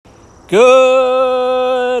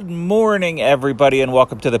Good morning, everybody, and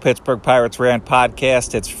welcome to the Pittsburgh Pirates Rant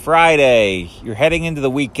Podcast. It's Friday. You're heading into the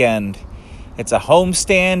weekend. It's a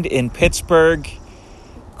homestand in Pittsburgh.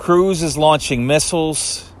 Cruz is launching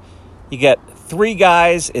missiles. You get three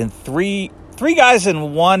guys in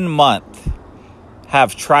 1 month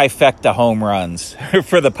have trifecta home runs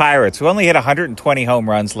for the Pirates, who only hit 120 home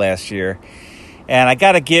runs last year. And I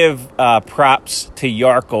got to give props to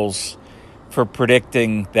Yarkles for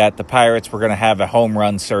predicting that the Pirates were going to have a home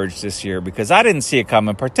run surge this year, because I didn't see it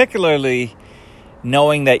coming, particularly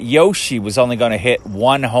knowing that Yoshi was only going to hit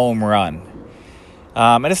one home run.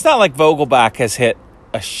 And it's not like Vogelbach has hit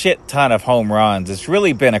a shit ton of home runs. It's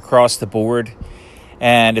really been across the board,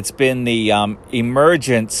 and it's been the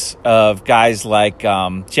emergence of guys like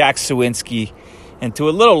Jack Suwinski and to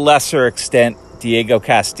a little lesser extent Diego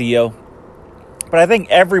Castillo. But I think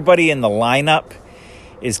everybody in the lineup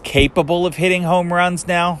is capable of hitting home runs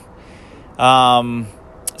now.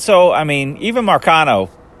 So, I mean, even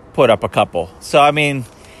Marcano put up a couple. So, I mean,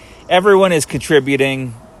 everyone is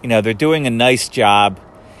contributing. You know, they're doing a nice job.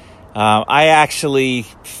 I actually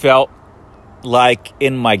felt like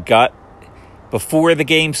in my gut before the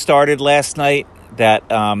game started last night that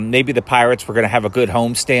maybe the Pirates were going to have a good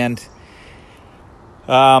homestand.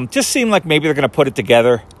 Just seemed like maybe they're going to put it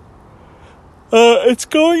together. It's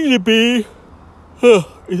going to be...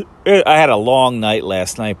 I had a long night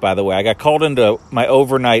last night, by the way. I got called into my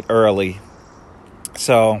overnight early.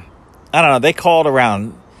 So, I don't know. They called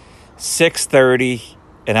around 6:30,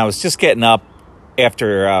 and I was just getting up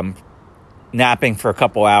after napping for a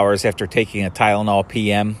couple hours after taking a Tylenol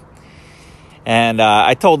PM. And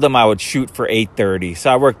I told them I would shoot for 8:30.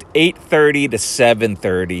 So I worked 8:30 to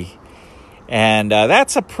 7:30. And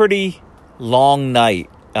that's a pretty long night,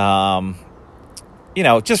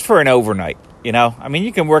 just for an overnight. You know, I mean,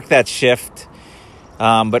 you can work that shift,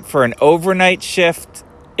 but for an overnight shift,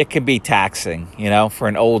 it can be taxing, for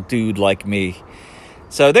an old dude like me.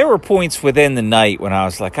 So there were points within the night when I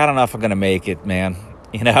was like, I don't know if I'm going to make it, man.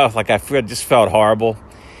 Like I just felt horrible.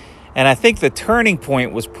 And I think the turning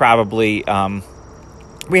point was probably,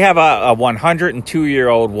 we have a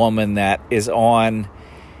 102-year-old woman that is on,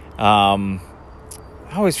 I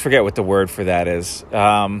always forget what the word for that is.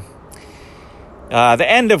 The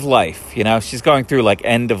end of life, she's going through like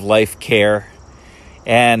end of life care.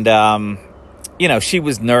 And, she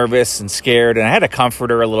was nervous and scared, and I had to comfort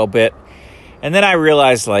her a little bit. And then I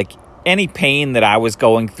realized like any pain that I was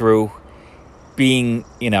going through, being,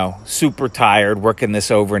 super tired, working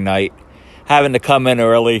this overnight, having to come in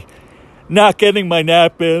early, not getting my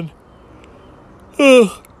nap in.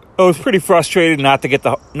 I was pretty frustrated not to get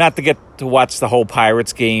to watch the whole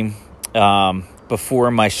Pirates game,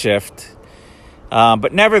 before my shift.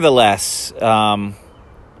 But nevertheless, I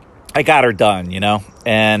got her done,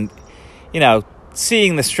 and,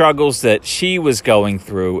 seeing the struggles that she was going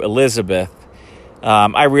through, Elizabeth,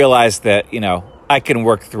 I realized that, I can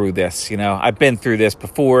work through this. I've been through this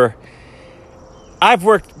before.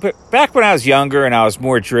 But back when I was younger and I was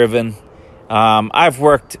more driven, I've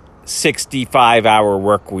worked 65-hour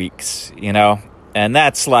work weeks, and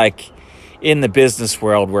that's like in the business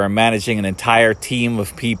world where I'm managing an entire team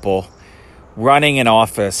of people, running an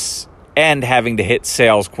office, and having to hit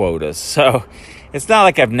sales quotas. So it's not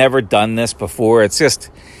like I've never done this before. It's just,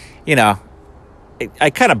 I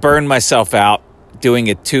kind of burned myself out doing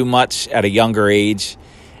it too much at a younger age.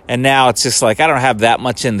 And now it's just like I don't have that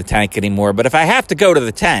much in the tank anymore. But if I have to go to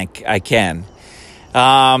the tank, I can.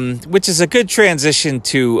 Which is a good transition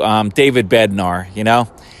to David Bednar,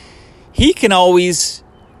 He can always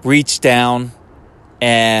reach down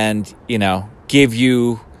and, give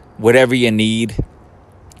you whatever you need.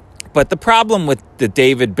 But the problem with the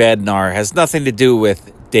David Bednar has nothing to do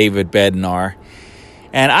with David Bednar.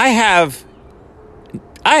 And I have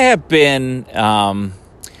been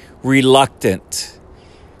reluctant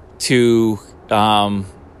to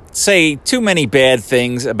say too many bad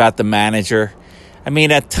things about the manager. I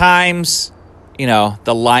mean, at times, the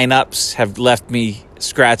lineups have left me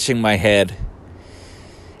scratching my head.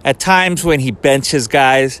 At times when he benches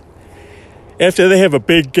guys after they have a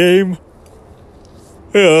big game,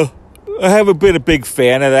 I haven't been a big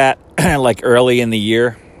fan of that, like early in the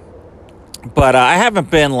year. But I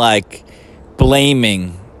haven't been like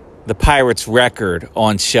blaming the Pirates' record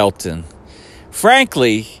on Shelton.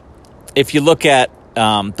 Frankly, if you look at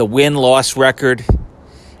the win-loss record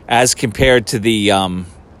as compared to the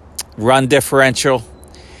run differential,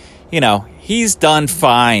 he's done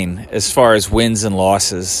fine as far as wins and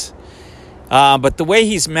losses. But the way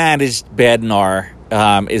he's managed Bednar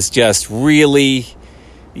is just really,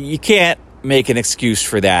 you can't make an excuse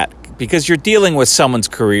for that because you're dealing with someone's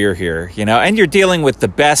career here, and you're dealing with the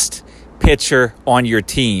best pitcher on your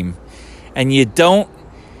team, and you don't,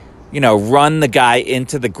 run the guy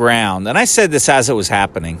into the ground. And I said this as it was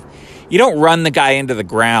happening. You don't run the guy into the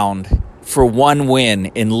ground for one win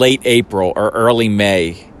in late April or early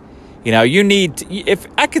May. You need, if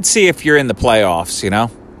I could see if you're in the playoffs,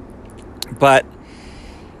 but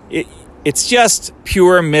it's just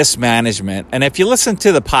pure mismanagement. And if you listen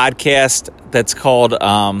to the podcast that's called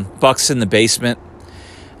Bucks in the Basement,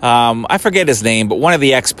 I forget his name, but one of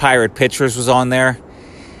the ex-Pirate pitchers was on there.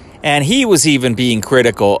 And he was even being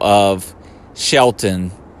critical of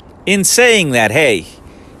Shelton in saying that, hey,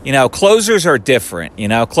 closers are different.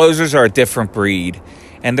 Closers are a different breed.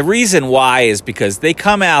 And the reason why is because they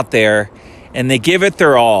come out there and they give it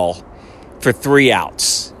their all for 3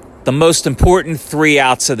 outs. The most important 3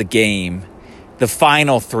 outs of the game, the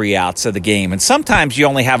final 3 outs of the game. And sometimes you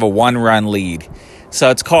only have a 1-run lead.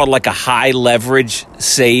 So it's called like a high leverage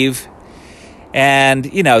save. And,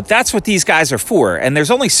 that's what these guys are for. And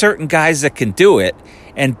there's only certain guys that can do it.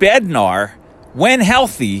 And Bednar, when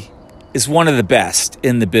healthy, is one of the best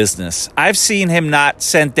in the business. I've seen him not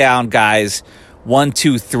send down guys 1,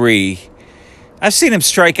 2, 3. I've seen him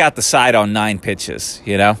strike out the side on 9 pitches,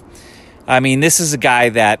 I mean, this is a guy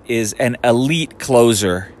that is an elite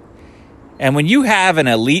closer. And when you have an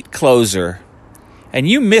elite closer and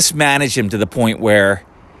you mismanage him to the point where,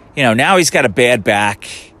 now he's got a bad back.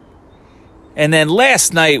 And then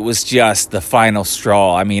last night was just the final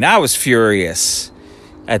straw. I mean, I was furious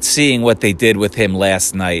at seeing what they did with him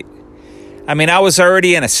last night. I mean, I was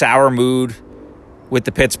already in a sour mood with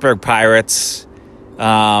the Pittsburgh Pirates.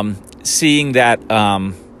 Seeing that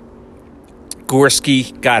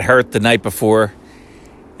Gorski got hurt the night before.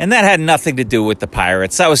 And that had nothing to do with the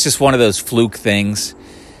Pirates. That was just one of those fluke things.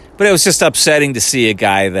 But it was just upsetting to see a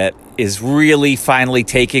guy that is really finally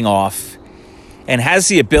taking off and has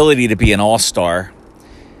the ability to be an all-star,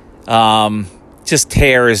 just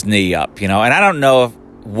tear his knee up, And I don't know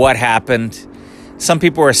what happened. Some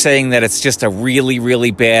people are saying that it's just a really, really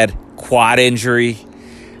bad quad injury.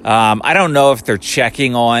 I don't know if they're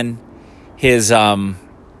checking on his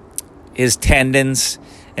tendons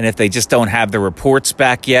and if they just don't have the reports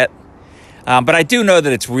back yet. But I do know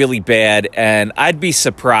that it's really bad, and I'd be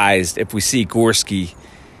surprised if we see Gorski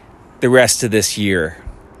the rest of this year.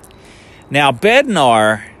 Now,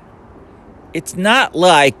 Bednar, it's not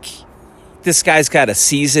like this guy's got a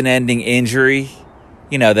season-ending injury,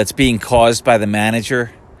 that's being caused by the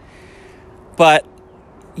manager. But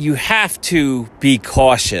you have to be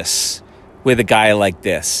cautious with a guy like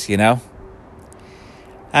this,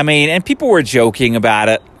 I mean, and people were joking about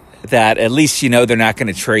it, that at least, they're not going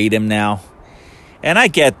to trade him now. And I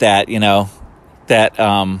get that,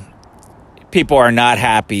 that people are not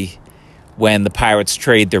happy when the Pirates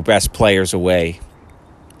trade their best players away.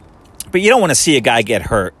 But you don't want to see a guy get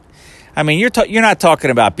hurt. I mean, you're not talking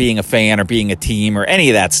about being a fan or being a team or any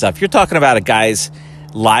of that stuff. You're talking about a guy's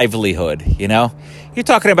livelihood, You're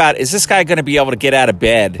talking about, is this guy going to be able to get out of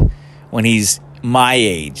bed when he's my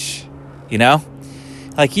age,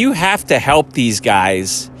 Like, you have to help these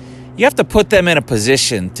guys. You have to put them in a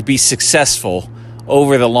position to be successful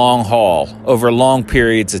over the long haul, over long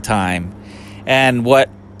periods of time. And what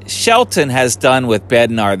Shelton has done with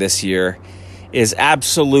Bednar this year is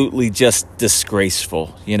absolutely just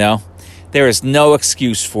disgraceful, There is no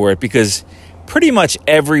excuse for it because pretty much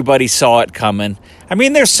everybody saw it coming. I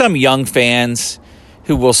mean, there's some young fans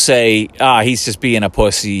who will say, he's just being a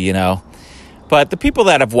pussy, But the people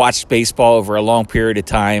that have watched baseball over a long period of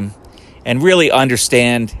time and really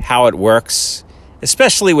understand how it works,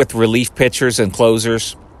 especially with relief pitchers and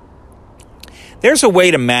closers, there's a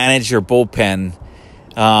way to manage your bullpen.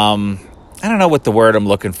 I don't know what the word I'm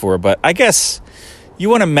looking for, but I guess you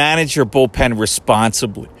want to manage your bullpen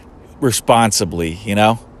responsibly,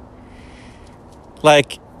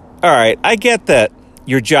 Like, all right, I get that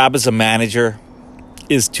your job as a manager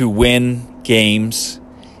is to win games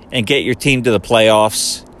and get your team to the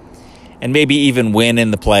playoffs and maybe even win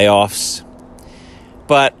in the playoffs.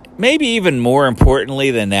 But maybe even more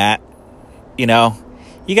importantly than that, you got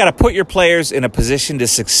to put your players in a position to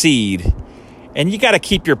succeed, and you got to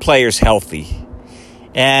keep your players healthy.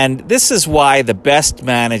 And this is why the best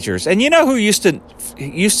managers, and who used to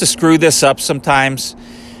screw this up sometimes,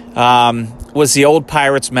 was the old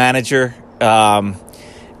Pirates manager,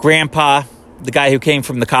 Grandpa, the guy who came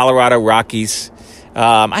from the Colorado Rockies.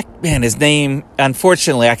 His name,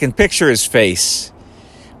 unfortunately, I can picture his face,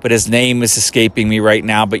 but his name is escaping me right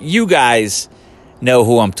now. But you guys know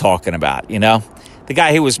who I'm talking about, The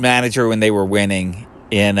guy who was manager when they were winning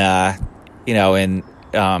in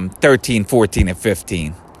 13, 14, and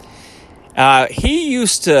 15. He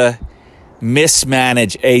used to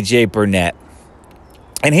mismanage A.J. Burnett.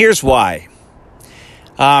 And here's why.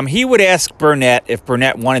 He would ask Burnett if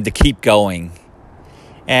Burnett wanted to keep going.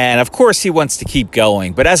 And, of course, he wants to keep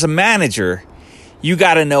going. But as a manager, you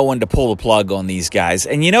got to know when to pull the plug on these guys.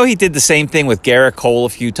 And, he did the same thing with Garrett Cole a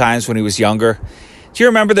few times when he was younger. Do you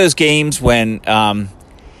remember those games when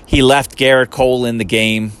he left Garrett Cole in the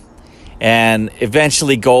game? And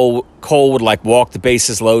eventually Cole would, walk the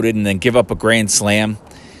bases loaded and then give up a grand slam.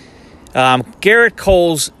 Garrett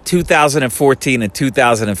Cole's 2014 and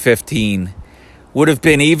 2015 would have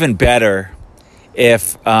been even better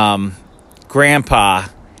if Grandpa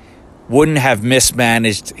wouldn't have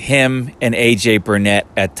mismanaged him and A.J. Burnett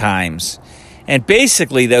at times. And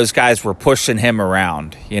basically those guys were pushing him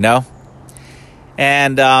around,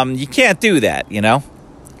 And you can't do that,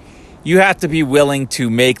 You have to be willing to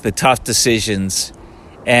make the tough decisions,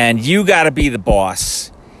 and you got to be the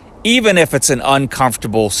boss, even if it's an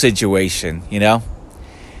uncomfortable situation,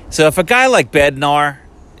 So if a guy like Bednar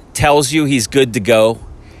tells you he's good to go,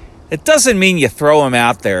 it doesn't mean you throw him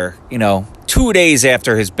out there, 2 days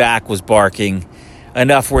after his back was barking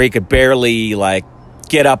enough where he could barely,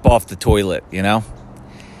 get up off the toilet,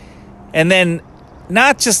 And then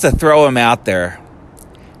not just to throw him out there,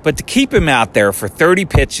 but to keep him out there for 30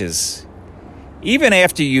 pitches, even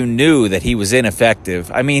after you knew that he was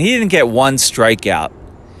ineffective. I mean, he didn't get one strikeout.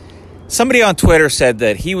 Somebody on Twitter said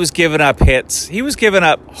that he was giving up hits. He was giving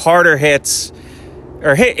up harder hits,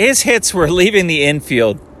 or his hits were leaving the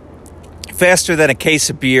infield faster than a case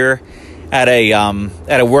of beer at a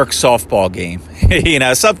work softball game.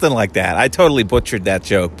 Something like that. I totally butchered that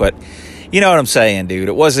joke, but you know what I'm saying, dude.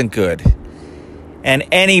 It wasn't good. And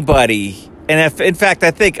anybody, in fact,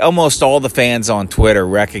 I think almost all the fans on Twitter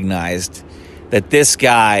recognized that this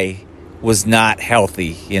guy was not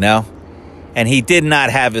healthy, and he did not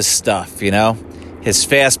have his stuff, His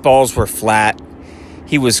fastballs were flat.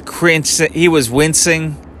 He was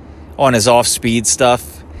wincing on his off-speed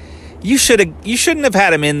stuff. You shouldn't have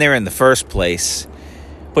had him in there in the first place,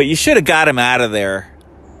 but you should have got him out of there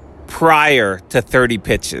prior to 30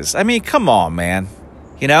 pitches. I mean, come on, man.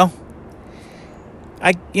 If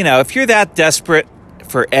you're that desperate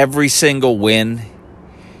for every single win,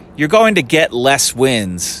 you're going to get less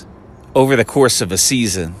wins over the course of a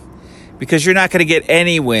season, because you're not going to get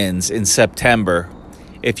any wins in September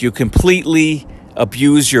if you completely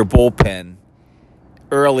abuse your bullpen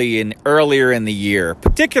earlier in the year,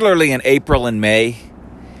 particularly in April and May,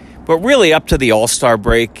 but really up to the All-Star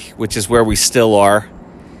break, which is where we still are.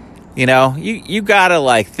 You got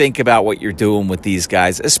to think about what you're doing with these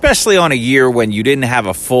guys, especially on a year when you didn't have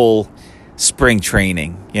a full spring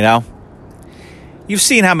training, You've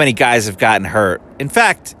seen how many guys have gotten hurt. In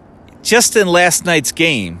fact, just in last night's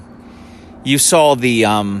game, you saw the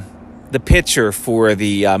pitcher for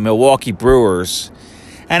the Milwaukee Brewers.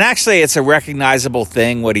 And actually, it's a recognizable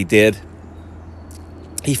thing what he did.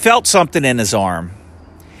 He felt something in his arm,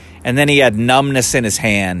 and then he had numbness in his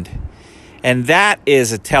hand. And that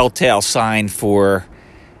is a telltale sign for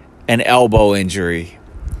an elbow injury.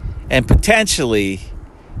 And potentially,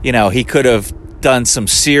 he could have done some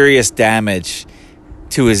serious damage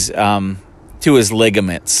to his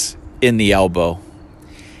ligaments in the elbow.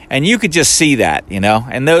 And you could just see that,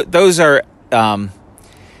 And those are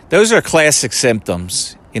classic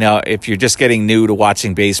symptoms. If you're just getting new to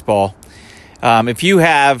watching baseball, if you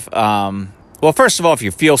have, first of all, if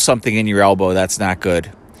you feel something in your elbow, that's not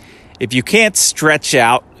good. If you can't stretch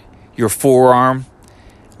out your forearm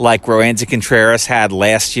like Roansy Contreras had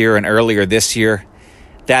last year and earlier this year,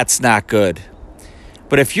 that's not good.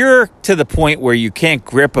 But if you're to the point where you can't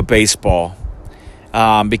grip a baseball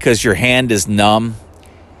because your hand is numb,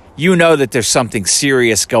 you know that there's something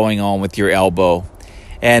serious going on with your elbow.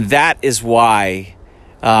 And that is why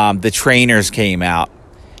the trainers came out.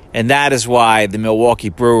 And that is why the Milwaukee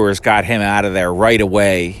Brewers got him out of there right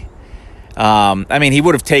away. He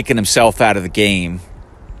would have taken himself out of the game.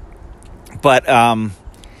 But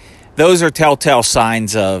those are telltale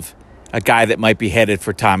signs of a guy that might be headed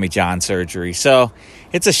for Tommy John surgery. So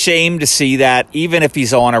it's a shame to see that, even if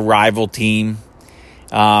he's on a rival team.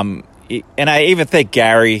 And I even think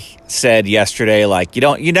Gary said yesterday,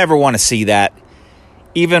 you never want to see that,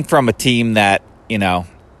 even from a team that,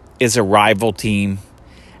 is a rival team.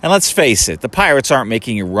 And let's face it, the Pirates aren't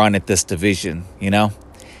making a run at this division,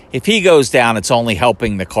 If he goes down, it's only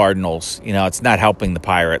helping the Cardinals. It's not helping the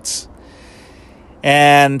Pirates.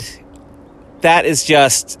 And that is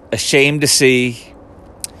just a shame to see.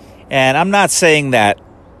 And I'm not saying that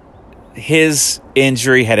his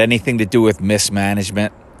injury had anything to do with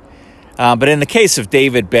mismanagement. But in the case of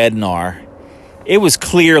David Bednar, it was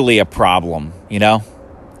clearly a problem, you know?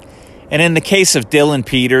 And in the case of Dylan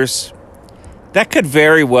Peters, that could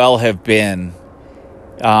very well have been,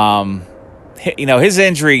 his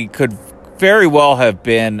injury could very well have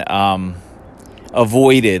been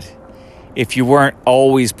avoided if you weren't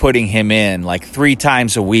always putting him in like 3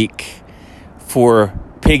 times a week for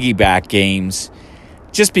piggyback games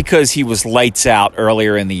just because he was lights out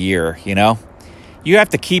earlier in the year, you know? You have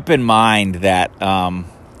to keep in mind that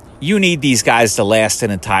you need these guys to last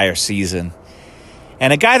an entire season.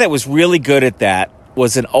 And a guy that was really good at that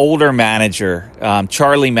was an older manager,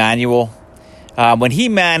 Charlie Manuel. When he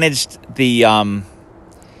managed the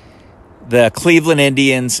Cleveland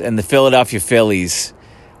Indians and the Philadelphia Phillies,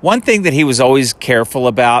 one thing that he was always careful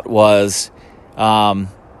about was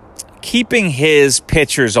keeping his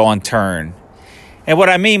pitchers on turn. And what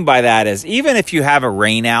I mean by that is even if you have a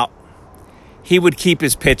rain out, he would keep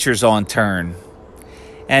his pitchers on turn.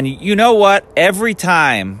 And you know what? Every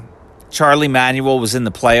time Charlie Manuel was in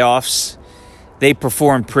the playoffs, they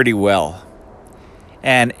performed pretty well.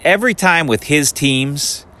 And every time with his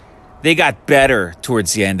teams, they got better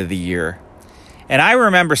towards the end of the year. And I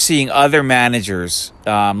remember seeing other managers,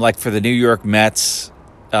 like for the New York Mets,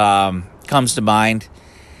 comes to mind.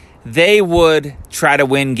 They would try to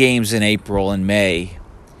win games in April and May,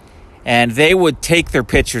 and they would take their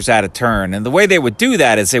pitchers out of turn. And the way they would do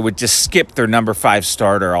that is they would just skip their number 5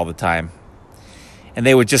 starter all the time. And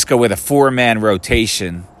they would just go with a 4-man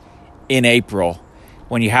rotation in April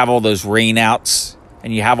when you have all those rainouts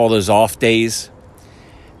and you have all those off days.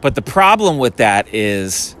 But the problem with that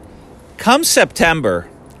is, come September,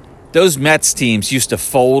 those Mets teams used to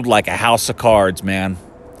fold like a house of cards, man.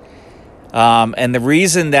 And the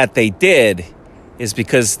reason that they did is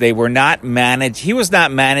because he was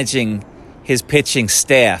not managing his pitching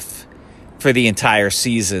staff for the entire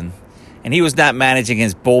season. And he was not managing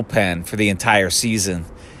his bullpen for the entire season.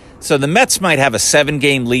 So the Mets might have a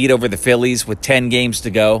 7-game lead over the Phillies with 10 games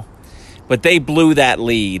to go. But they blew that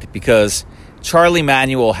lead because Charlie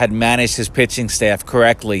Manuel had managed his pitching staff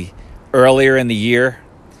correctly earlier in the year.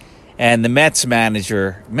 And the Mets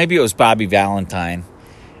manager, maybe it was Bobby Valentine,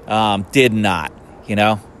 did not, you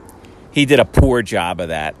know. He did a poor job of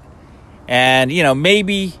that. And, you know,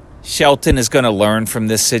 maybe Shelton is going to learn from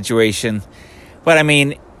this situation. But, I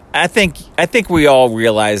mean, I think we all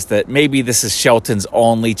realize that maybe this is Shelton's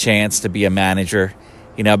only chance to be a manager,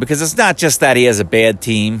 you know, because it's not just that he has a bad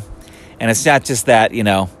team, and it's not just that, you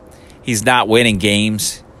know, he's not winning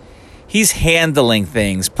games. He's handling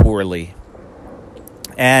things poorly.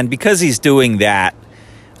 And because he's doing that,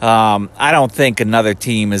 I don't think another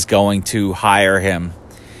team is going to hire him.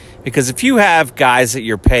 Because if you have guys that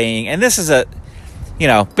you're paying, and this is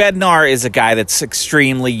Bednar is a guy that's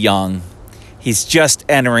extremely young. He's just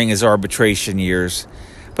entering his arbitration years.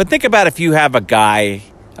 But think about if you have a guy,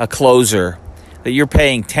 a closer, that you're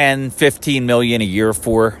paying $10, $15 million a year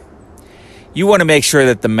for. You want to make sure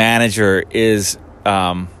that the manager is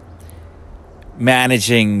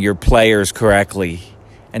managing your players correctly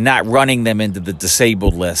and not running them into the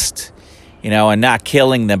disabled list, you know, and not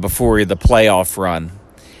killing them before the playoff run.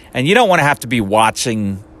 And you don't want to have to be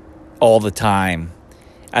watching all the time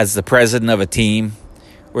as the president of a team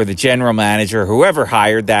or the general manager, whoever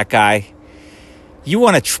hired that guy. You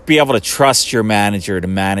want to be able to trust your manager to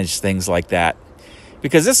manage things like that.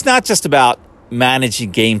 Because it's not just about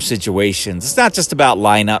managing game situations. It's not just about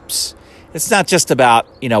lineups. It's not just about,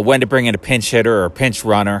 you know, when to bring in a pinch hitter or a pinch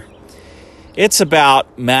runner. It's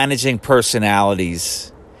about managing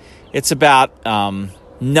personalities. It's about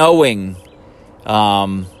knowing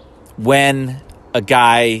when a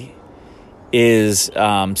guy is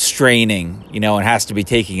straining, you know, and has to be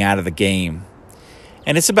taken out of the game.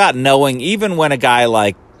 And it's about knowing even when a guy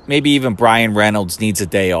like maybe even Brian Reynolds needs a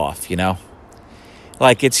day off, you know.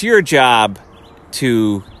 Like, it's your job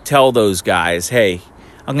to tell those guys, hey,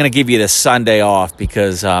 I'm going to give you this Sunday off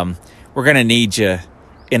because we're going to need you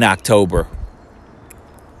in October.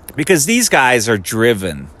 Because these guys are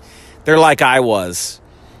driven. They're like I was,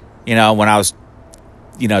 you know, when I was,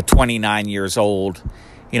 29 years old,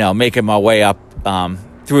 making my way up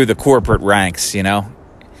through the corporate ranks, you know.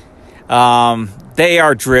 They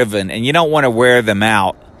are driven, and you don't want to wear them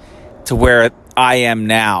out to where I am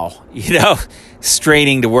now,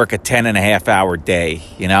 straining to work a 10-and-a-half-hour day,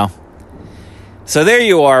 So there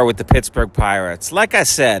you are with the Pittsburgh Pirates. Like I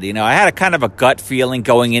said, I had a kind of a gut feeling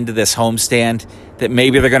going into this homestand that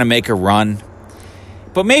maybe they're going to make a run.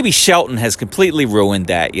 But maybe Shelton has completely ruined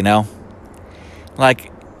that,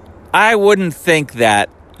 Like, I wouldn't think that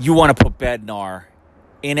you want to put Bednar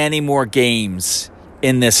in any more games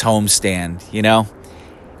in this homestand,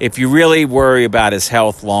 If you really worry about his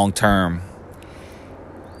health long term.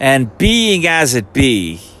 And being as it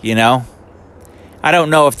be, I don't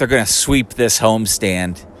know if they're going to sweep this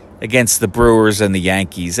homestand against the Brewers and the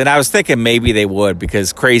Yankees. And I was thinking maybe they would,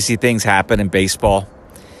 because crazy things happen in baseball.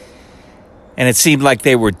 And it seemed like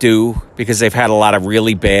they were due, because they've had a lot of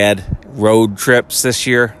really bad road trips this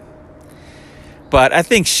year. But I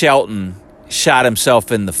think Shelton shot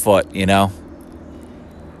himself in the foot,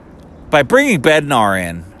 By bringing Bednar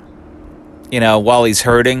in, while he's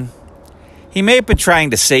hurting, he may have been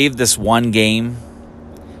trying to save this one game,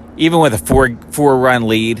 even with a four-run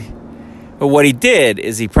lead. But what he did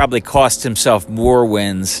is he probably cost himself more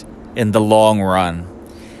wins in the long run.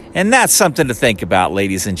 And that's something to think about,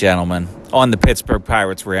 ladies and gentlemen, on the Pittsburgh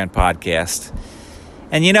Pirates Rant podcast.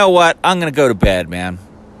 And you know what? I'm going to go to bed, man.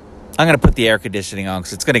 I'm going to put the air conditioning on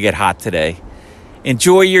because it's going to get hot today.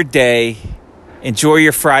 Enjoy your day. Enjoy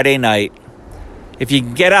your Friday night. If you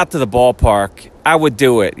can get out to the ballpark, I would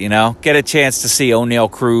do it, Get a chance to see O'Neill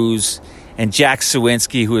Cruz and Jack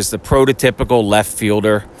Suwinski, who is the prototypical left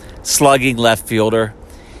fielder, slugging left fielder.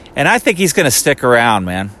 And I think he's going to stick around,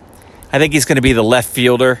 man. I think he's going to be the left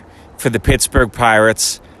fielder for the Pittsburgh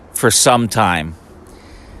Pirates for some time.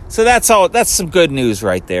 So that's all. That's some good news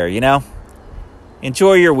right there,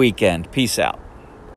 Enjoy your weekend. Peace out.